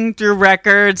looking through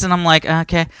records, and I'm like,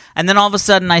 okay. And then all of a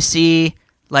sudden, I see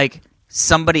like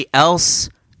somebody else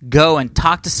go and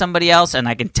talk to somebody else, and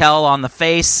I can tell on the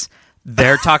face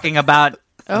they're talking about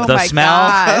Oh the my smell.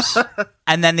 gosh.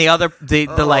 And then the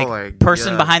my like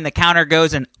person God. behind the counter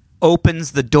goes and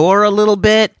opens the door a little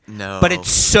bit. No. But it's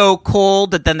so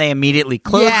cold that then they immediately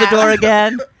close Yeah. the door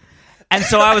again. And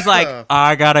so I was like,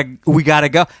 we gotta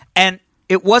go. And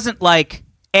it wasn't like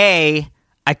I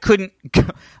couldn't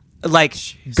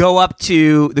go up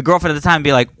to the girlfriend at the time and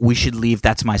be like, we should leave.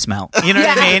 That's my smell. You know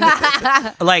what I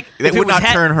mean? Like It if would was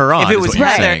not turn her on, If it is was what you're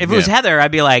Heather, saying. if it was Yeah. Heather,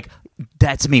 I'd be like,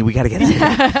 that's me. We gotta get out of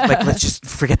here. Like, let's just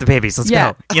forget the babies. Let's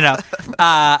Yeah. go. You know?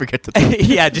 Forget the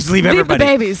Yeah, just leave the everybody.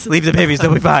 babies. Leave the babies.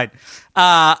 They'll be fine.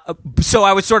 So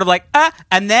I was sort of like,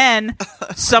 and then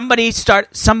somebody,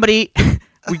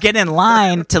 we get in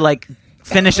line to like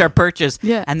finish our purchase,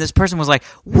 Yeah. and this person was like,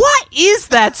 "What is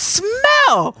that smell?"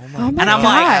 Oh my and I'm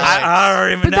like, gosh. I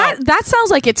don't even But know. that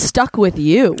sounds like it stuck with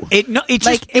you. It just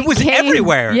like, it was it came-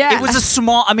 everywhere. yeah. It was a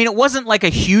small. I mean, it wasn't like a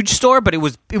huge store, but it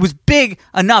was big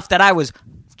enough that I was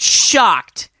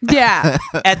shocked Yeah.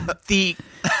 at the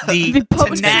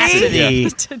potency. tenacity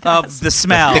of the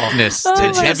smell. thickness, Oh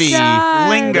the my heavy God.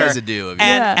 linger. residue of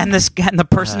Yeah. And the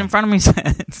person in front of me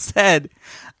said,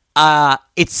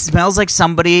 it smells like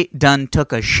somebody done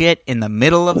took a shit in the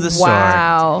middle of the store.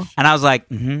 Wow. And I was like,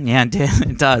 yeah,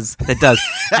 it does. It does.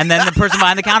 And then the person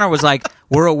behind the counter was like,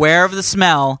 we're aware of the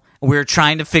smell. We're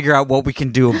trying to figure out what we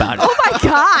can do about it. Oh my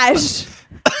gosh.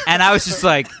 And I was just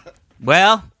like,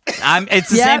 well, it's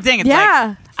the Yep, same thing. It's yeah.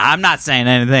 like, I'm not saying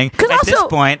anything. At Because this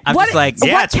point, I'm just like,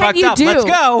 yeah, what it's can fucked you up. do? Let's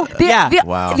go. Yeah.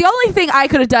 Wow. The only thing I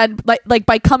could have done, like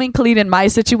by coming clean in my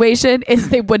situation, is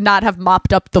they would not have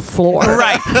mopped up the floor.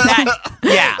 Right.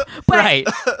 Yeah. But right.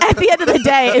 at the end of the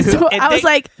day, I was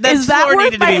like, that is that floor worth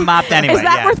needed to my be mopped anyway, Is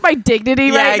that yeah. worth my dignity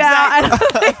Yeah, right now? I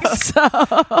don't think so.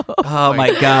 Oh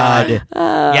my God.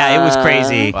 Yeah, it was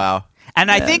crazy. Wow. And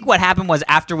I think what happened was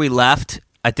after we left,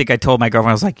 I think I told my girlfriend,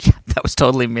 I was like, yeah, that was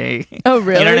totally me. Oh,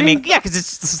 really? You know what I mean? Yeah, because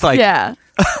it's just like Yeah.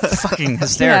 fucking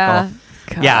hysterical. Yeah.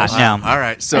 Yeah, no. All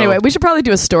right. So Anyway, we should probably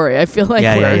do a story. I feel like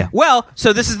we're. Well,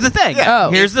 so this is the thing. Oh.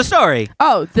 Here's the story.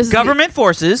 Oh, this is Government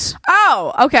forces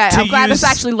Oh, okay. To I'm glad this use-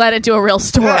 actually led into a real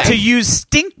story. to use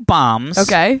stink bombs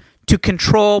Okay. to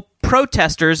control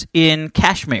protesters in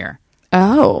Kashmir.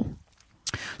 Oh.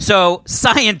 So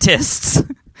scientists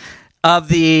of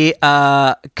the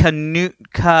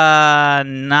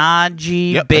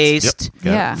Kanaji-based Yep.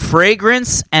 Yeah.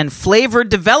 Fragrance and Flavor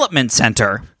Development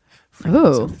Center,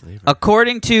 Ooh.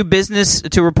 according to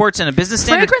reports in a Business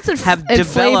Standard, Fragrance have and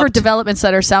Flavor developed Development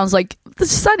Center sounds like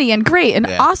sunny and great and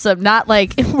Yeah. awesome, not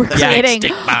like we're creating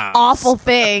stink bombs. awful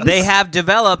things. They have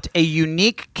developed a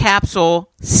unique capsule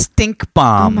stink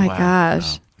bomb. Oh my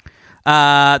gosh.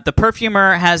 The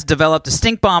perfumer has developed a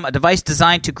stink bomb, a device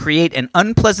designed to create an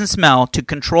unpleasant smell to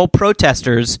control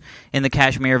protesters in the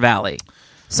Kashmir Valley.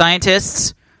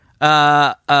 Scientists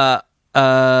have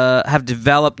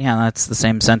developed. Yeah, that's the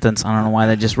same sentence. I don't know why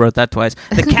they just wrote that twice.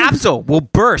 The capsule will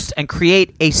burst and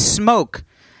create a smoke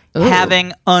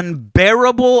having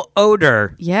unbearable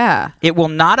odor. Yeah. It will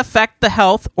not affect the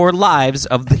health or lives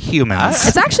of the humans.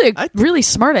 It's actually a really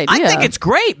smart idea. I think it's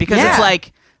great because Yeah. it's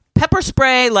like pepper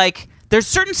spray. Like there's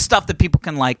certain stuff that people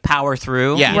can like power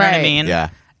through. Yeah. You know what I Right. mean? Yeah.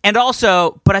 And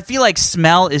also, but I feel like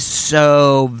smell is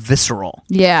so visceral.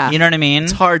 Yeah. You know what I mean?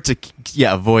 It's hard to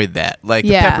avoid that. Like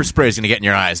Yeah. the pepper spray is going to get in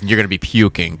your eyes, and you're going to be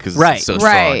puking because Right. it's so Right.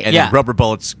 strong. And Yeah. then rubber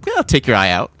bullets, take your eye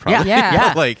out. Probably. Yeah.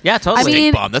 Yeah. like Yeah, totally. I mean,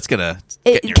 stink bomb. That's going to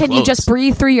get in your can you clothes. just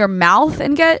breathe through your mouth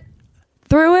and get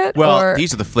through it? Well, or?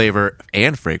 these are the flavor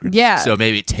and fragrance. Yeah. So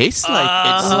maybe it tastes like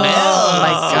it smells. Oh my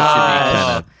So it should be gosh.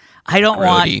 kinda- I don't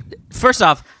Grody. want. First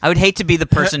off, I would hate to be the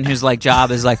person whose like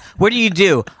job is like, what do you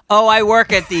do? Oh, I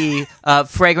work at the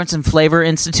Fragrance and Flavor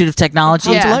Institute of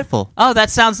Technology. Yeah. delightful. Oh, that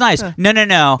sounds nice.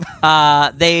 No.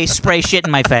 They spray shit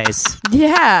in my face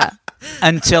Yeah.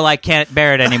 until I can't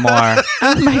bear it anymore,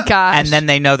 Oh my gosh. and then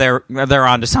they know they're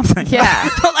onto something. Yeah.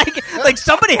 But like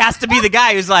somebody has to be the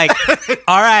guy who's like,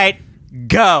 all right,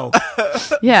 go.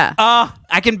 Yeah.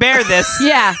 I can bear this.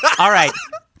 Yeah. All right,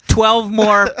 12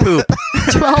 more poop.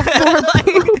 12 more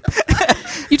poop.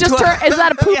 You just turn. Is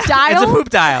that a poop dial? It's a poop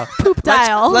dial. Poop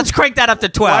dial. Let's crank that up to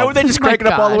 12. Why would they just Oh my crank it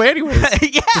up all the way gosh.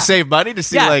 anyways? Yeah. To save money, to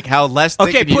see Yeah. like how less they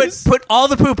Okay, can use? put all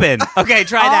the poop in. Okay,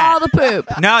 try that. All the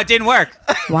poop. No, it didn't work.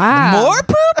 Wow. More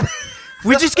poop?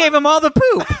 We just gave him all the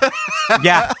poop.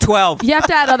 Yeah, 12. You have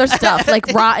to add other stuff like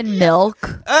rotten milk.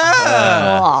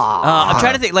 I'm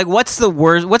trying to think. Like, what's the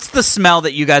worst? What's the smell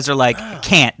that you guys are like?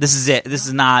 Can't. This is it. This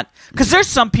is not. Because there's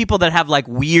some people that have like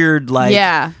weird, like,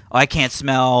 Yeah. oh, I can't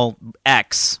smell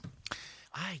X.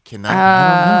 I cannot.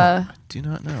 I don't know. I do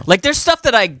not know. Like, there's stuff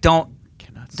that I don't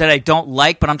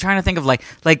like, but I'm trying to think of like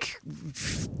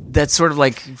that sort of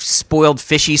like spoiled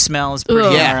fishy smell is pretty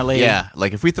Ugh. gnarly. Yeah,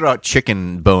 like if we throw out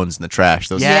chicken bones in the trash,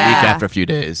 those Yeah. leak after a few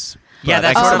days. Yeah, But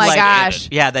that's I sort Oh of my like gosh.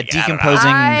 yeah, that Yeah, I don't know.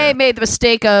 decomposing. I made the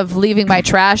mistake of leaving my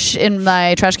trash in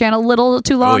my trash can a little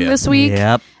too long yeah. this week.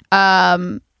 Yep.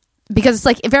 Because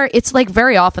it's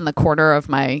very off in the corner of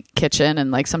my kitchen, and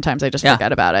like sometimes I just Yeah.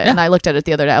 forget about it. Yeah. And I looked at it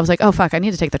the other day. I was like, oh fuck, I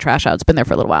need to take the trash out. It's been there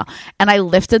for a little while. And I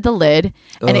lifted the lid,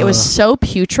 and it was Ugh. so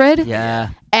putrid. Yeah.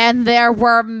 And there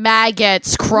were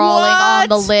maggots crawling on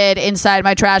the lid inside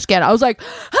my trash can. I was like,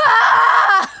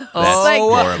 ah! That's like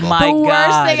horrible. my the God.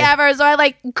 worst thing ever. So I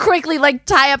like quickly like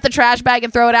tie up the trash bag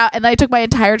and throw it out, and then I took my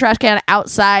entire trash can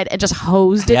outside and just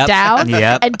hosed it Yep. down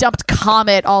Yep. and dumped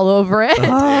Comet all over it.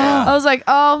 I was like,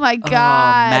 oh my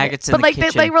god, maggots in but the like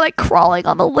kitchen. they were like crawling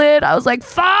on the lid. I was like,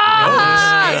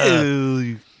 fuck.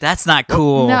 Ew. That's not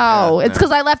cool. No, it's because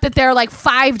I left it there like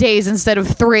 5 days instead of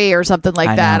 3 or something like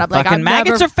I that. know. I'm like, Fucking I'm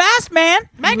maggots never... are fast, man.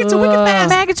 Maggots are wicked fast.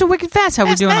 Maggots are wicked fast. How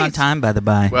we doing on time, by the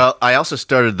by? Well, I also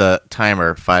started the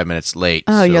timer 5 minutes late.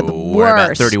 Oh, so you're the we're about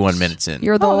worst. 31 minutes in.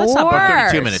 You're the that's not bad.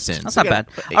 worst. 32 minutes in. That's So not we bad.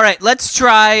 got- All right, let's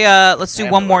try. Let's do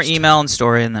I one have more the worst. email and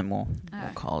story, and then we'll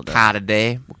call it a Car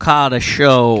today. We'll call it a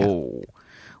show.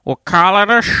 We'll call it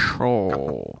a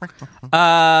show.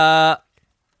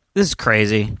 This is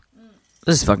crazy.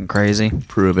 This is fucking crazy.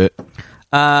 Prove it. Hey,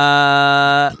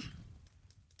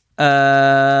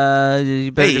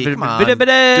 come on. Do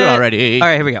it already. All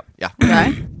right, here we go. Yeah.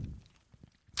 Okay.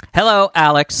 Hello,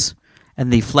 Alex,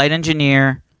 and the flight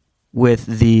engineer with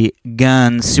the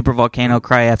gun, Supervolcano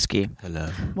Krajewski. Hello.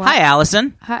 Hi,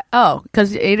 Allison. Hi. Oh,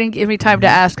 because you didn't give me time to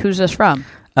ask who's this from.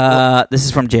 This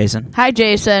is from Jason. Hi,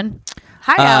 Jason.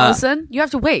 Hi, Allison. You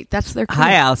have to wait. That's their clue.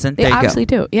 Hi, Allison. They There you go. obviously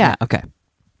do. Yeah. Okay.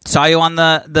 Saw you on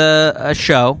the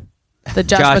show. The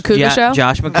Josh McCouga show?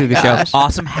 Josh McCouga show. Gosh.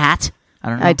 Awesome hat. I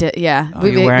don't know. I did. Yeah. Oh,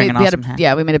 you're wearing an awesome hat.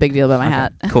 Yeah, we made a big deal about my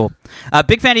hat. Cool.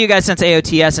 Big fan of you guys since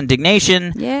AOTS and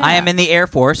Dignation. Yeah. I am in the Air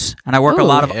Force, and I work a Ooh.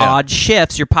 lot of Yeah. odd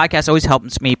shifts. Your podcast always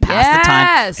helps me pass the time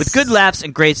Yes. with good laughs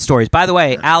and great stories. By the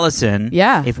way, Allison,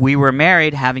 Yeah. if we were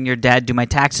married, having your dad do my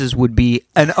taxes would be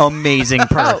an amazing Oh,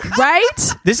 perk.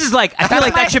 right? This is like, I feel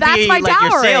like that should be my like your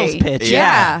dowry. sales pitch.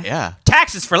 Yeah. Yeah.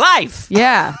 Taxes for life.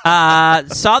 Yeah.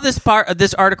 Saw this part of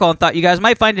this article and thought you guys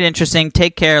might find it interesting.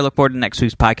 Take care. Look forward to next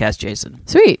week's podcast, Jason.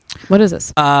 Sweet. What is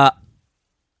this?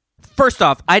 First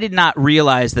off, I did not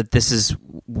realize that this is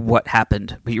what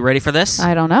happened. Are you ready for this?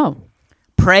 I don't know.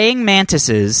 Praying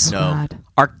mantises No. God.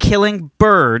 are killing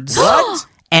birds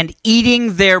and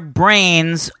eating their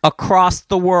brains across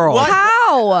the world.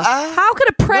 How? How could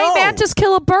a praying no. mantis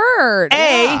kill a bird?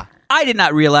 I did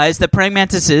not realize that praying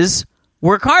mantises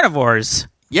were carnivores.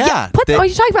 Yeah. What they, are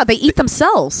you talking about? They eat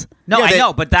themselves. No, Yeah, I they-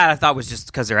 know, but that I thought was just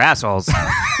because they're assholes. they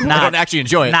don't actually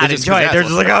enjoy it. Not They're just enjoy it. They're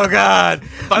just like, oh god.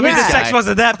 I mean, the Yeah. sex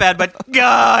wasn't that bad, but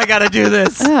I gotta do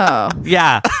this. Oh.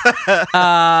 Yeah.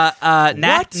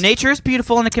 Nature is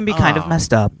beautiful and it can be kind of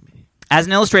messed up. As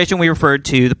an illustration, we referred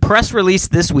to the press release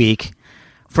this week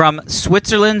from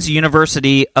Switzerland's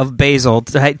University of Basel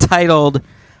titled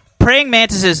Praying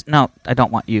Mantises... No, I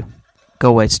don't want you. Go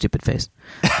away, stupid face.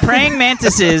 Praying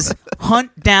mantises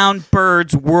hunt down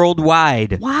birds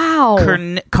worldwide. Wow.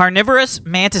 Carnivorous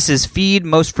mantises feed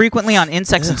most frequently on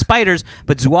insects and spiders,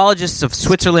 but zoologists of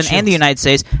Switzerland and the United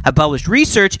States have published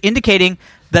research indicating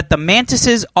that the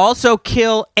mantises also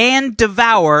kill and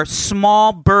devour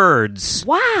small birds.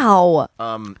 Wow.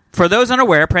 For those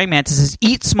unaware, praying mantises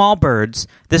eat small birds.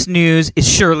 This news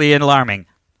is surely alarming.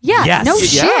 Yeah. Yes. No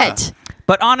Yeah. shit.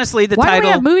 But honestly, the Why do title...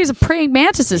 we have movies of praying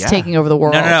mantises Yeah. taking over the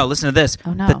world? No. Listen to this.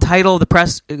 Oh, no. The title of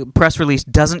the press release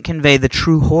doesn't convey the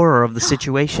true horror of the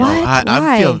situation. What?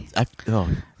 Why?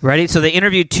 Ready? So they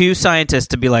interviewed 2 scientists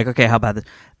to be like, okay, how about this?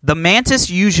 The mantis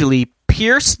usually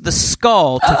pierce the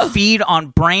skull to feed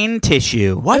on brain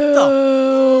tissue. What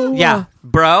the? Yeah,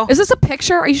 bro. Is this a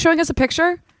picture? Are you showing us a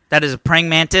picture? That is a praying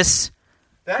mantis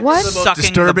What? sucking the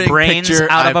disturbing brains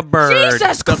picture out of a bird.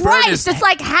 Jesus The bird Christ! is- It's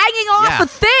like hanging off Yeah. the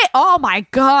thing. Oh my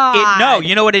god! No,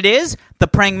 you know what it is? the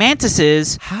praying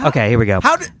mantises. Okay, here we go.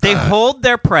 They hold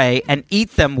their prey and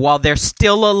eat them while they're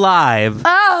still alive,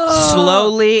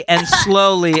 slowly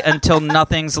until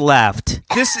nothing's left.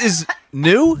 This is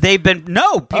new? People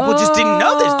just didn't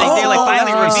know this. They like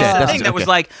finally released the thing that was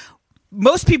like,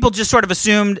 most people just sort of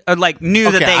assumed, or like knew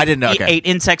that they ate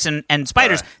insects and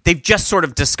spiders. Right. They've just sort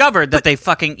of discovered that they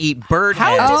fucking eat bird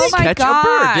How heads. do they my catch a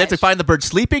bird? You have to find the bird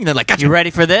sleeping, then like, gotcha. You ready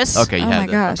for this? Okay, you Oh my have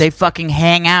that. gosh. They fucking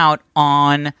hang out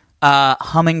on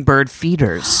hummingbird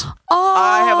feeders.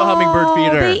 I have a hummingbird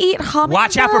feeder. They eat hummingbirds.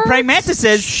 Watch out for praying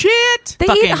mantises. Shit. They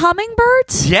fucking- eat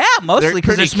hummingbirds? Yeah, mostly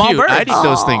because they're small cute. birds. I'd eat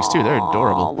those things too. They're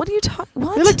adorable. Oh, what are you talking?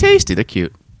 What? They look tasty. They're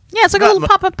cute. Yeah, it's like a little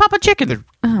papa chicken.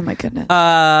 Oh my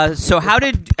goodness. So how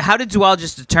did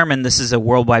zoologists determine this is a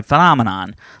worldwide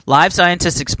phenomenon? Life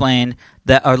scientists explain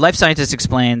that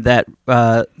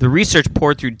the research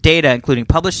poured through data, including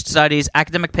published studies,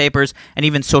 academic papers, and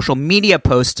even social media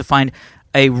posts to find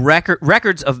a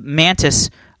records of mantises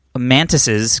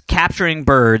capturing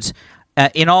birds.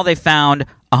 In all, they found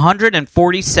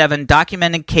 147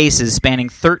 documented cases spanning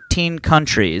 13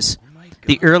 countries.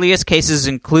 The earliest cases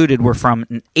included were from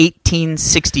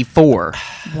 1864.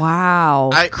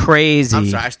 Wow. Crazy. I'm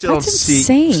sorry, I still That's don't see.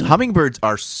 insane. Hummingbirds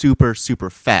are super,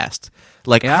 super fast.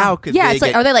 Like, how could Yeah, they it's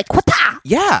like, get... are they like, quata?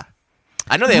 Yeah.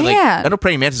 I know they have, like... Yeah. I know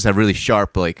praying mantises have really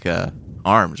sharp, like,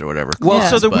 arms or whatever. Well, Yeah.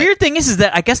 so the But- weird thing is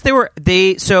that I guess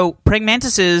so praying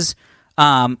mantises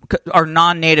are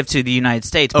non-native to the United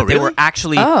States, but Oh, they were really?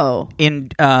 actually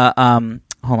in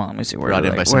hold on, let me see where Brought did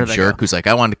in by where some did they jerk go? who's like,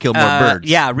 I wanted to kill more birds.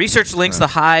 Yeah, research links the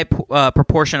high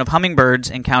proportion of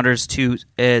hummingbirds encounters to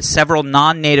several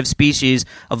non-native species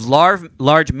of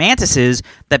large mantises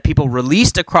that people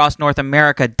released across North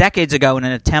America decades ago in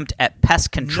an attempt at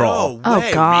pest control. No Oh,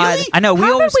 way, God. really? I know, we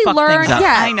How always did we fuck learn? things up.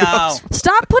 Yeah. I know.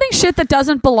 Stop putting shit that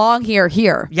doesn't belong here.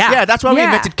 Yeah, that's why we Yeah.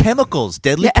 invented chemicals,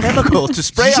 deadly chemicals, to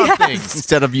spray on Yes. things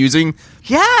instead of using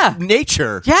Yeah.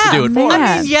 nature Yeah, to do it for man.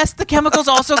 I us. mean, yes, the chemicals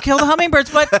also kill the hummingbirds,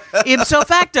 but ipso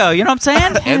facto, you know what I'm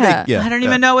saying? And Yeah. they, I don't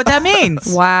even know what that means.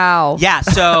 Wow. Yeah,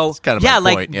 so kind of my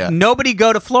like point, yeah. nobody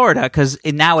go to Florida because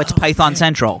now it's Python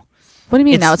Central. What do you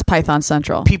mean It's- now it's Python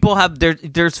Central? People have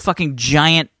there's fucking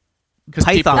giant 'Cause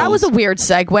pythons. people- That was a weird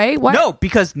segue. What? No,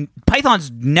 because pythons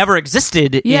never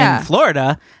existed Yeah. in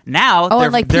Florida. Now, Oh, they're,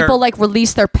 and like they're- people like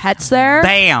release their pets there?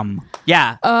 bam,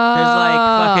 yeah. There's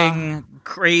like fucking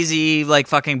crazy like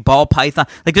fucking ball python.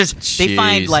 Like they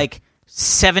find Jeez. like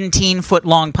 17-foot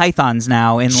long pythons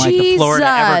now in like the Florida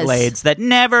Jesus. Everglades that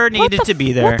never What needed the to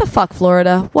be there. What the fuck,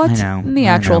 Florida? What I know, in the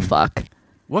I actual know. fuck?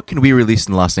 What can we release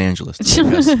in Los Angeles to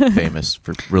make us famous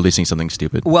for releasing something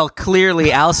stupid? Well,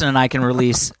 clearly, Allison and I can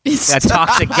release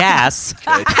toxic gas.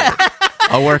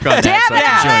 I'll work on that so I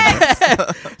can join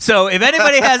you. So if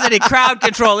anybody has any crowd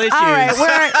control issues, All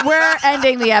right, we're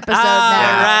ending the episode all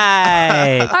now.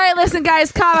 right. All right, listen,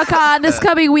 guys, Comic-Con this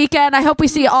coming weekend. I hope we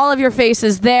see all of your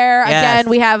faces there. Yes. Again,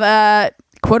 we have a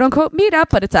quote-unquote meetup,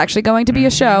 but it's actually going to be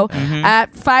a show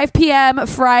at 5 p.m.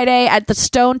 Friday at the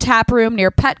Stone Tap Room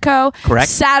near Petco. Correct.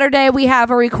 Saturday, we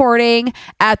have a recording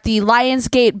at the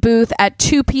Lionsgate booth at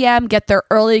 2 p.m. Get there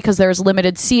early because there's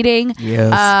limited seating.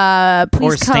 Yes.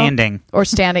 Please Or come. standing. Or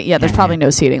standing. Yeah, there's probably no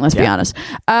seating, let's be honest.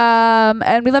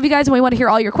 And we love you guys, and we want to hear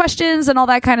all your questions and all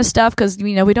that kind of stuff because,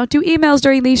 we don't do emails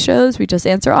during these shows. We just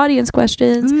answer audience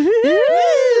questions.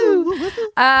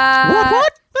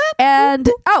 And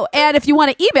if you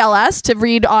want to email us to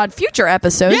read on future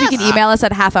episodes, you can email us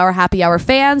at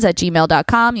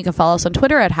halfhourhappyhourfans@gmail.com. You can follow us on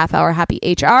Twitter at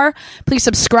halfhourhappyhr. Please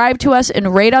subscribe to us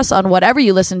and rate us on whatever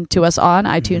you listen to us on,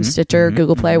 iTunes, Stitcher,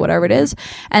 Google Play, whatever it is.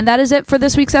 And that is it for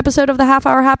this week's episode of the Half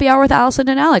Hour Happy Hour with Allison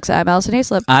and Alex. I'm Allison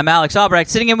Hayslip. I'm Alex Albrecht.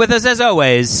 Sitting in with us, as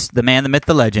always, the man, the myth,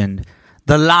 the legend,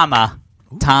 the llama,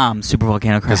 Tom Super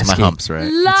Volcano Because of my Krasky. humps,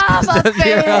 right? Lava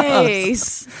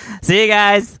face. See you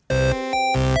guys.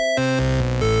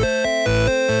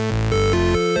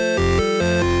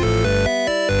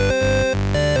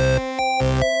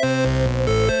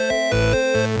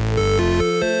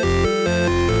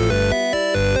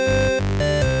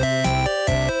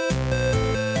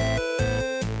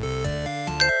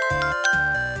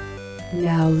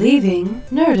 Now leaving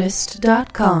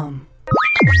Nerdist.com.